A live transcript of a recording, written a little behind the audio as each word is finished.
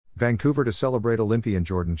Vancouver to celebrate Olympian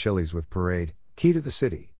Jordan Chiles with parade, key to the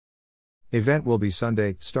city. Event will be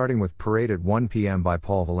Sunday, starting with parade at 1 p.m. by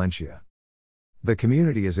Paul Valencia. The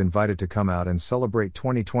community is invited to come out and celebrate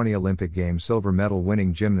 2020 Olympic Games silver medal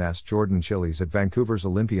winning gymnast Jordan Chiles at Vancouver's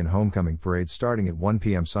Olympian Homecoming Parade starting at 1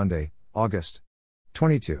 p.m. Sunday, August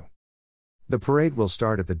 22. The parade will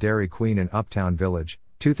start at the Dairy Queen in Uptown Village,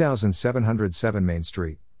 2707 Main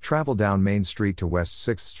Street, travel down Main Street to West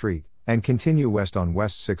 6th Street, and continue west on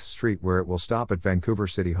West 6th Street where it will stop at Vancouver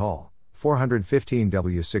City Hall, 415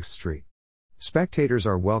 W 6th Street. Spectators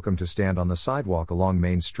are welcome to stand on the sidewalk along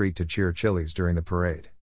Main Street to cheer Chiles during the parade.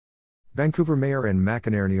 Vancouver Mayor Anne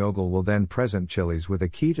McInerney-Ogle will then present Chiles with a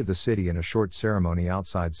key to the city in a short ceremony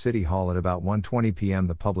outside City Hall at about 1:20 p.m.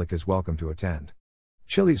 The public is welcome to attend.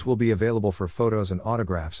 Chiles will be available for photos and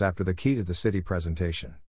autographs after the key to the city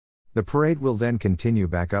presentation. The parade will then continue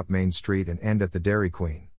back up Main Street and end at the Dairy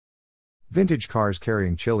Queen. Vintage cars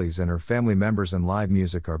carrying Chiles and her family members and live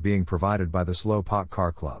music are being provided by the Slowpoke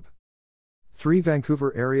Car Club. 3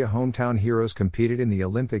 Vancouver area hometown heroes competed in the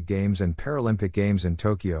Olympic Games and Paralympic Games in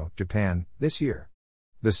Tokyo, Japan, this year.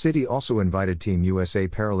 The city also invited Team USA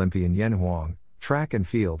Paralympian Yen Huang, track and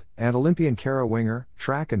field, and Olympian Kara Winger,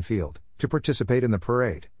 track and field, to participate in the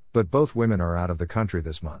parade, but both women are out of the country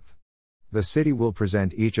this month. The city will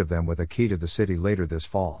present each of them with a key to the city later this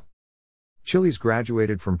fall. Chiles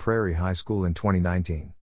graduated from Prairie High School in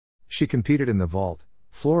 2019. She competed in the vault,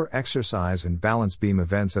 floor exercise and balance beam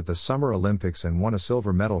events at the Summer Olympics and won a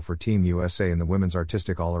silver medal for Team USA in the women's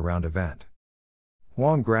artistic all-around event.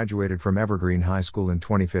 Huang graduated from Evergreen High School in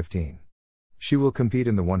 2015. She will compete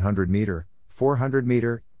in the 100-meter,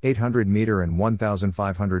 400-meter, 800-meter and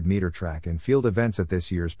 1,500-meter track and field events at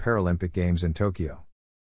this year's Paralympic Games in Tokyo.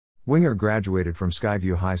 Winger graduated from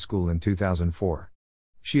Skyview High School in 2004.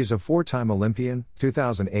 She is a 4-time Olympian,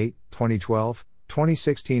 2008, 2012,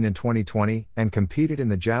 2016 and 2020, and competed in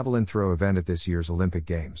the javelin throw event at this year's Olympic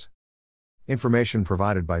Games. Information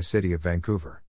provided by City of Vancouver.